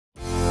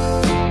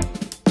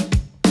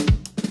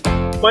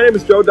My name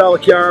is Joe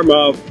Dallacchiara.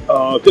 I'm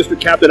a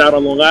district captain out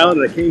on Long Island,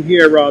 and I came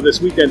here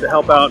this weekend to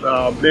help out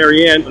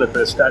Mary Ann at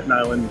the Staten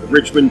Island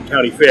Richmond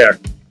County Fair.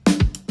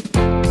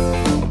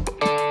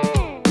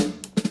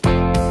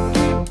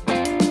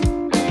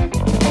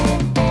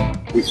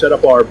 We set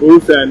up our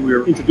booth and we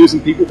were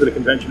introducing people to the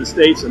Convention of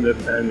States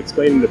and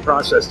explaining the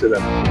process to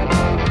them.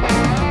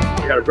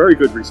 We had a very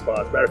good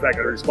response. Matter of fact,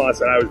 a response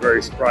that I was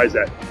very surprised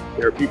at.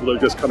 There were people that were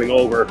just coming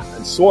over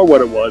and saw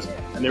what it was,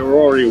 and they were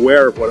already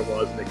aware of what it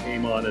was, and they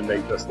came on and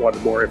they just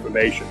wanted more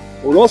information.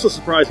 What was also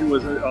surprising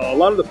was a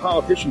lot of the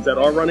politicians that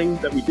are running,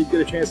 that we did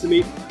get a chance to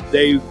meet,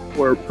 they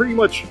were pretty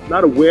much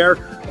not aware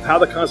of how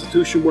the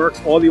Constitution works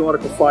or the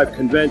Article 5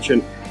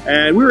 Convention.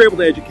 And we were able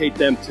to educate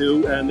them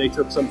too, and they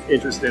took some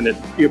interest in it.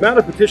 The amount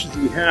of petitions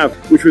that we have,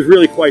 which was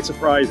really quite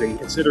surprising,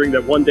 considering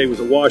that one day was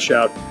a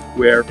washout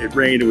where it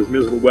rained, it was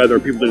miserable weather,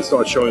 and people didn't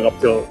start showing up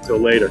till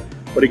later.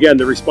 But again,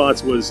 the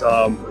response was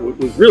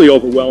really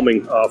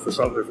overwhelming for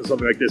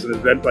something like this, an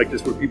event like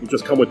this where people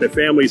just come with their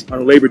families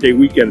on a Labor Day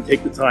weekend and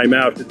take the time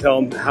out to tell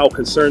them how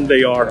concerned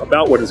they are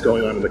about what is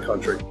going on in the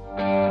country.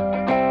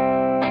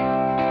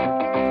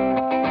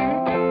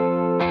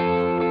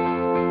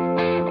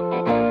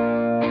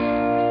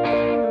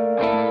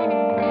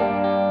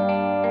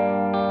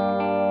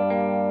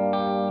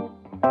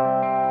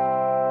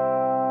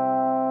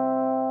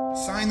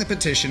 Sign the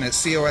petition at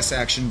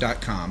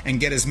cosaction.com and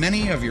get as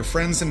many of your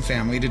friends and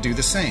family to do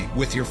the same.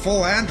 With your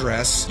full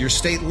address, your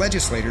state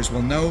legislators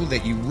will know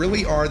that you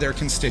really are their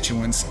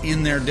constituents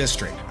in their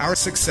district. Our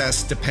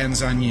success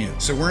depends on you,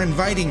 so we're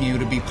inviting you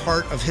to be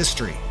part of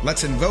history.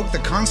 Let's invoke the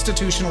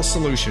constitutional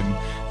solution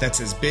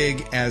that's as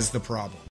big as the problem.